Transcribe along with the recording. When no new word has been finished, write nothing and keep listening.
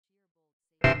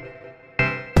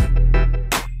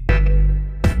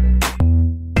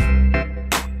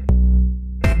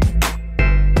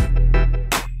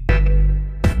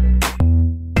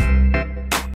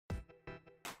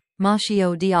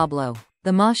Machio Diablo.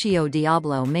 The Machio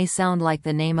Diablo may sound like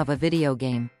the name of a video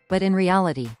game, but in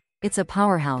reality, it's a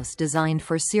powerhouse designed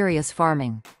for serious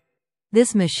farming.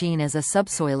 This machine is a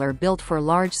subsoiler built for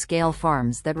large-scale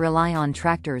farms that rely on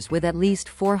tractors with at least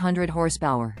 400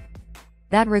 horsepower.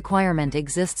 That requirement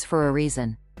exists for a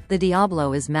reason. The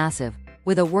Diablo is massive,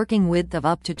 with a working width of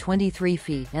up to 23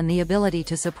 feet and the ability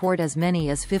to support as many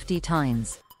as 50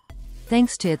 tons.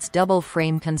 Thanks to its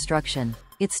double-frame construction,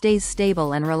 it stays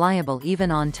stable and reliable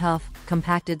even on tough,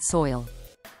 compacted soil.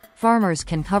 Farmers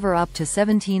can cover up to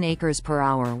 17 acres per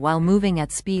hour while moving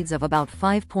at speeds of about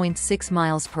 5.6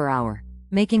 miles per hour,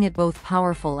 making it both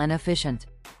powerful and efficient.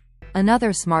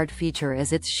 Another smart feature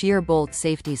is its shear bolt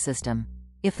safety system.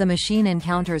 If the machine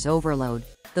encounters overload,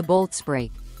 the bolts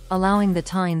break, allowing the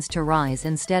tines to rise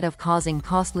instead of causing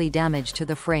costly damage to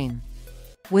the frame.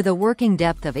 With a working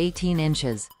depth of 18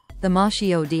 inches, the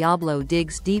Machio Diablo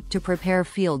digs deep to prepare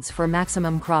fields for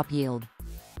maximum crop yield.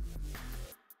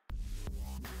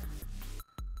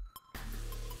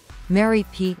 Mary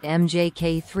Pete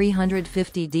MJK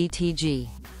 350 DTG.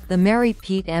 The Mary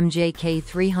Pete MJK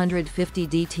 350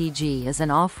 DTG is an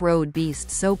off-road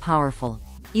beast so powerful,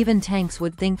 even tanks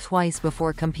would think twice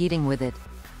before competing with it.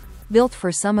 Built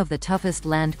for some of the toughest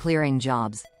land clearing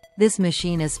jobs, this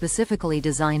machine is specifically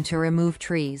designed to remove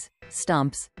trees,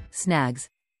 stumps, snags,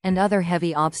 and other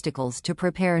heavy obstacles to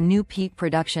prepare new peat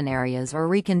production areas or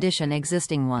recondition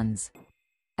existing ones.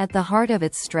 At the heart of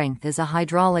its strength is a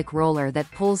hydraulic roller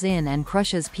that pulls in and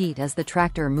crushes peat as the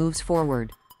tractor moves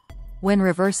forward. When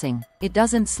reversing, it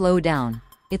doesn't slow down,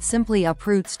 it simply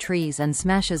uproots trees and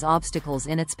smashes obstacles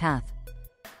in its path.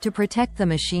 To protect the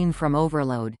machine from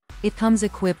overload, it comes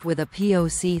equipped with a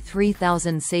POC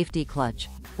 3000 safety clutch,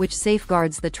 which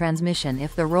safeguards the transmission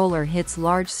if the roller hits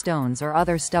large stones or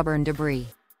other stubborn debris.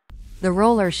 The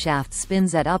roller shaft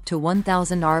spins at up to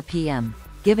 1000 RPM,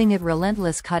 giving it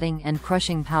relentless cutting and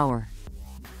crushing power.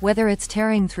 Whether it's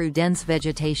tearing through dense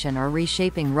vegetation or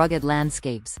reshaping rugged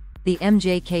landscapes, the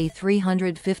MJK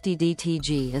 350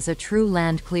 DTG is a true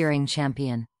land clearing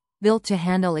champion, built to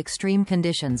handle extreme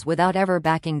conditions without ever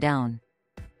backing down.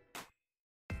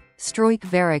 Stroik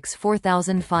Varix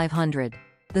 4500.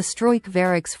 The Stroik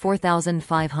Varix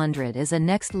 4500 is a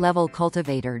next-level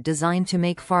cultivator designed to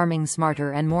make farming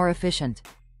smarter and more efficient.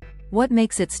 What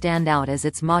makes it stand out is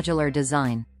its modular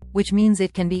design, which means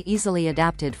it can be easily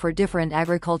adapted for different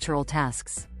agricultural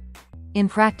tasks. In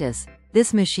practice,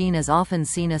 this machine is often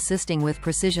seen assisting with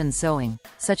precision sowing,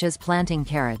 such as planting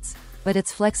carrots, but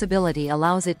its flexibility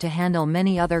allows it to handle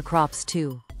many other crops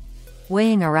too.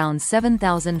 Weighing around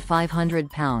 7,500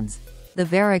 pounds, the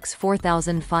Varix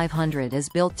 4500 is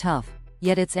built tough,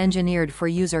 yet it's engineered for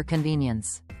user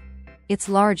convenience. Its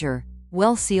larger,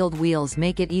 well-sealed wheels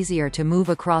make it easier to move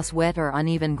across wet or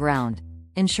uneven ground,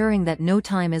 ensuring that no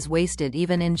time is wasted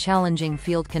even in challenging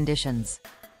field conditions.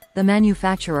 The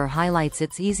manufacturer highlights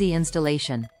its easy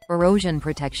installation, erosion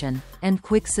protection, and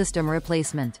quick system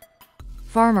replacement.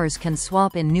 Farmers can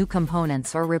swap in new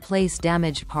components or replace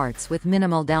damaged parts with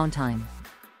minimal downtime.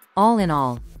 All in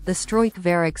all, the Stroik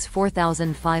Varix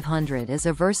 4500 is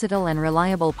a versatile and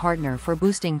reliable partner for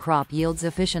boosting crop yields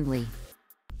efficiently.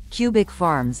 Cubic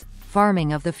farms,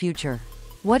 farming of the future.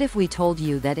 What if we told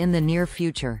you that in the near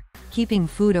future, keeping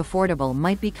food affordable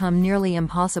might become nearly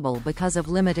impossible because of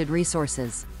limited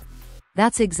resources?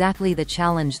 That's exactly the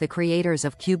challenge the creators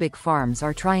of cubic farms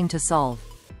are trying to solve.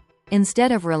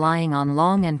 Instead of relying on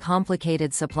long and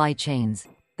complicated supply chains,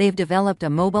 they've developed a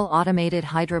mobile automated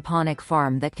hydroponic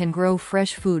farm that can grow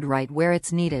fresh food right where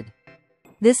it's needed.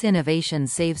 This innovation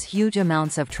saves huge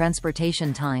amounts of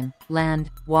transportation time, land,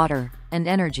 water, and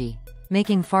energy,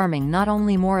 making farming not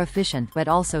only more efficient but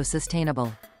also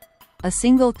sustainable. A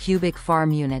single cubic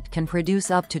farm unit can produce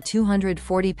up to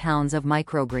 240 pounds of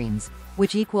microgreens,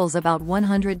 which equals about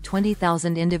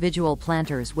 120,000 individual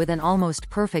planters with an almost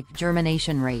perfect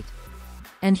germination rate.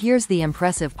 And here's the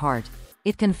impressive part.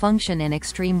 It can function in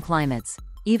extreme climates,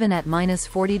 even at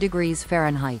 -40 degrees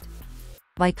Fahrenheit.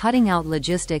 By cutting out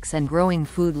logistics and growing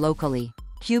food locally,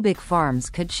 cubic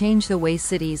farms could change the way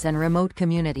cities and remote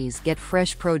communities get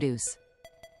fresh produce.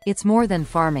 It's more than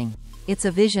farming. It's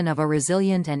a vision of a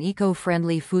resilient and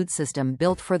eco-friendly food system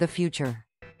built for the future.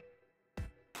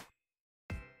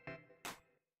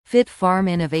 Fit Farm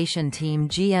Innovation Team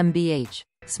GmbH,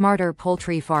 Smarter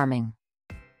Poultry Farming.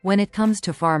 When it comes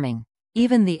to farming,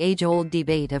 even the age-old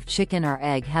debate of chicken or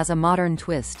egg has a modern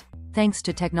twist, thanks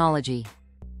to technology.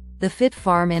 The Fit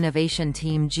Farm Innovation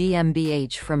Team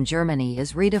GmbH from Germany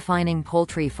is redefining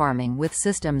poultry farming with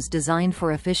systems designed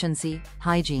for efficiency,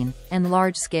 hygiene, and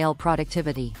large-scale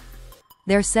productivity.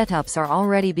 Their setups are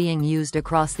already being used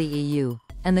across the EU,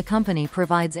 and the company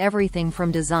provides everything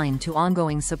from design to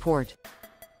ongoing support.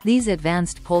 These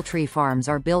advanced poultry farms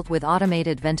are built with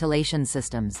automated ventilation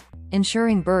systems,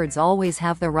 ensuring birds always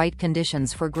have the right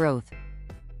conditions for growth.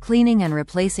 Cleaning and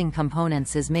replacing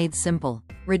components is made simple,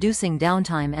 reducing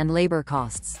downtime and labor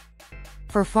costs.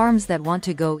 For farms that want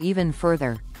to go even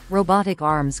further, robotic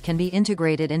arms can be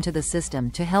integrated into the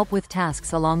system to help with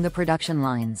tasks along the production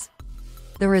lines.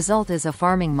 The result is a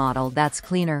farming model that's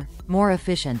cleaner, more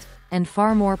efficient, and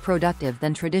far more productive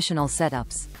than traditional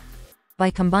setups.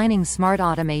 By combining smart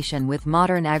automation with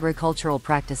modern agricultural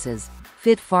practices,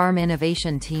 Fit Farm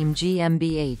Innovation Team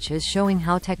GmbH is showing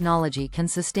how technology can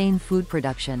sustain food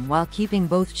production while keeping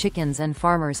both chickens and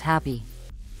farmers happy.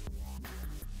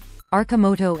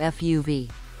 Arcimoto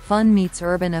FUV. Fun meets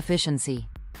urban efficiency.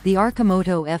 The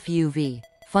Arcimoto FUV,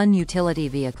 Fun Utility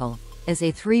Vehicle, is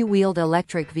a three-wheeled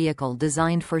electric vehicle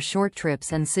designed for short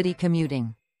trips and city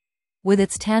commuting. With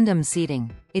its tandem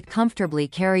seating, it comfortably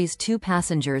carries two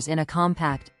passengers in a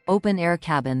compact, open-air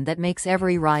cabin that makes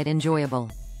every ride enjoyable.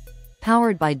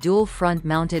 Powered by dual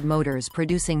front-mounted motors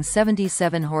producing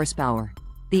 77 horsepower,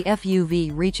 the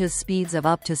FUV reaches speeds of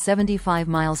up to 75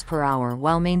 miles per hour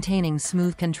while maintaining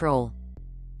smooth control.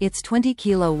 Its 20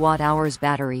 kWh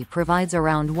battery provides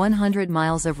around 100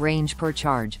 miles of range per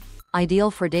charge,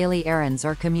 ideal for daily errands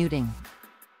or commuting.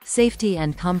 Safety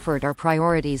and comfort are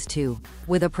priorities too,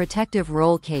 with a protective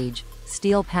roll cage,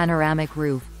 steel panoramic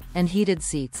roof, and heated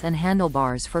seats and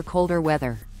handlebars for colder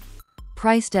weather.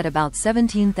 Priced at about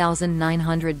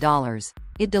 $17,900,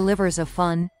 it delivers a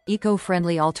fun,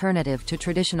 eco-friendly alternative to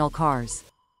traditional cars.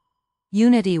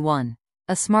 Unity One.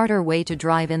 A smarter way to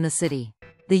drive in the city.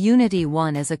 The Unity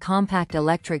One is a compact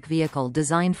electric vehicle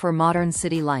designed for modern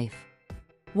city life.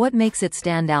 What makes it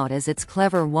stand out is its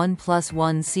clever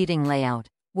 1+1 seating layout,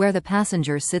 where the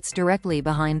passenger sits directly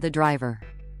behind the driver.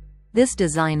 This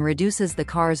design reduces the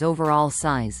car's overall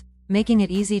size, making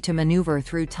it easy to maneuver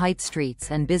through tight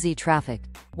streets and busy traffic,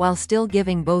 while still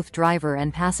giving both driver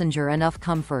and passenger enough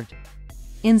comfort.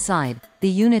 Inside, the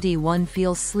Unity One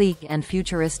feels sleek and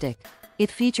futuristic. It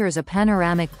features a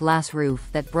panoramic glass roof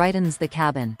that brightens the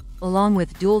cabin, along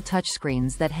with dual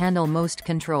touchscreens that handle most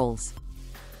controls.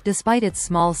 Despite its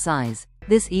small size,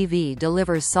 this EV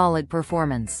delivers solid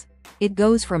performance. It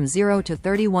goes from 0 to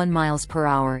 31 miles per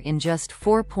hour in just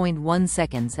 4.1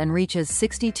 seconds and reaches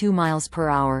 62 miles per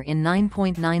hour in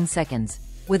 9.9 seconds,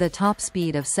 with a top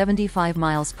speed of 75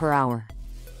 miles per hour.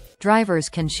 Drivers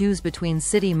can choose between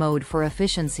city mode for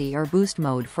efficiency or boost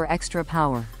mode for extra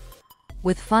power.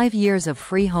 With 5 years of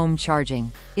free home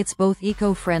charging, it's both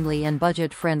eco-friendly and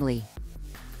budget-friendly.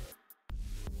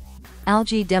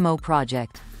 Algae Demo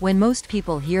Project. When most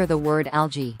people hear the word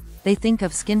algae, they think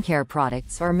of skincare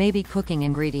products or maybe cooking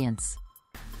ingredients.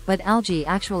 But algae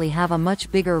actually have a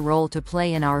much bigger role to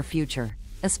play in our future,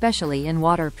 especially in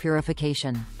water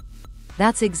purification.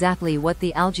 That's exactly what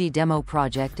the Algae Demo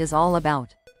Project is all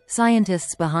about.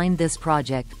 Scientists behind this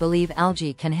project believe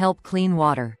algae can help clean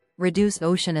water, reduce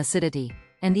ocean acidity,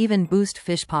 and even boost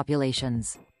fish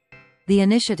populations. The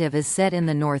initiative is set in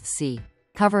the North Sea,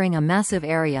 covering a massive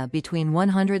area between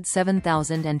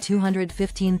 107,000 and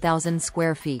 215,000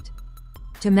 square feet.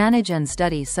 To manage and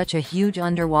study such a huge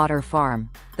underwater farm,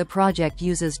 the project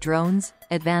uses drones,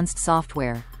 advanced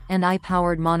software, and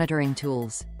AI-powered monitoring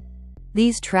tools.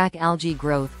 These track algae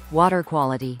growth, water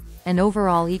quality, and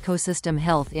overall ecosystem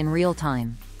health in real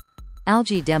time.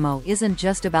 Algae Demo isn't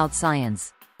just about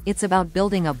science, it's about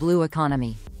building a blue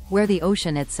economy, where the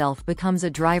ocean itself becomes a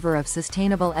driver of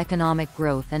sustainable economic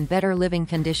growth and better living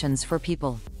conditions for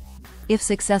people. If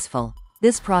successful,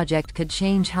 this project could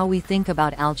change how we think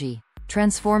about algae,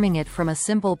 transforming it from a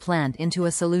simple plant into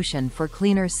a solution for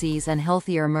cleaner seas and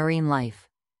healthier marine life.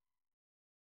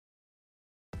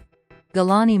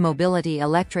 Galani Mobility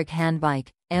Electric Handbike,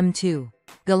 M2.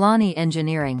 Galani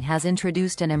Engineering has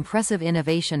introduced an impressive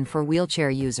innovation for wheelchair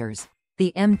users,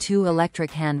 the M2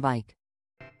 electric handbike.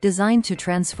 Designed to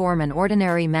transform an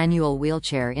ordinary manual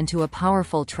wheelchair into a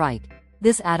powerful trike,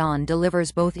 this add-on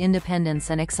delivers both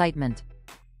independence and excitement.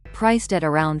 Priced at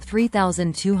around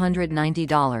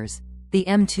 $3,290, the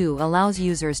M2 allows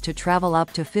users to travel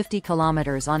up to 50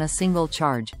 kilometers on a single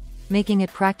charge, making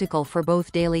it practical for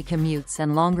both daily commutes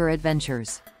and longer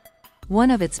adventures.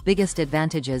 One of its biggest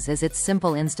advantages is its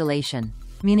simple installation,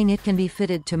 meaning it can be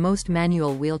fitted to most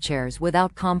manual wheelchairs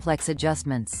without complex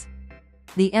adjustments.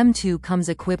 The M2 comes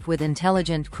equipped with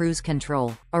intelligent cruise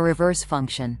control, a reverse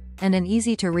function, and an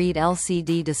easy-to-read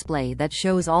LCD display that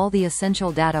shows all the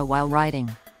essential data while riding.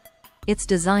 Its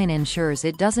design ensures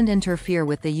it doesn't interfere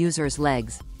with the user's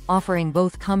legs, offering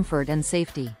both comfort and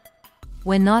safety.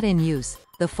 When not in use,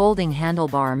 The folding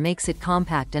handlebar makes it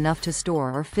compact enough to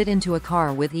store or fit into a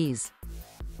car with ease.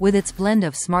 With its blend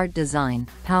of smart design,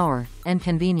 power, and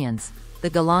convenience, the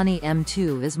Galani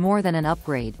M2 is more than an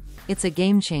upgrade, it's a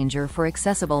game-changer for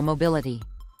accessible mobility.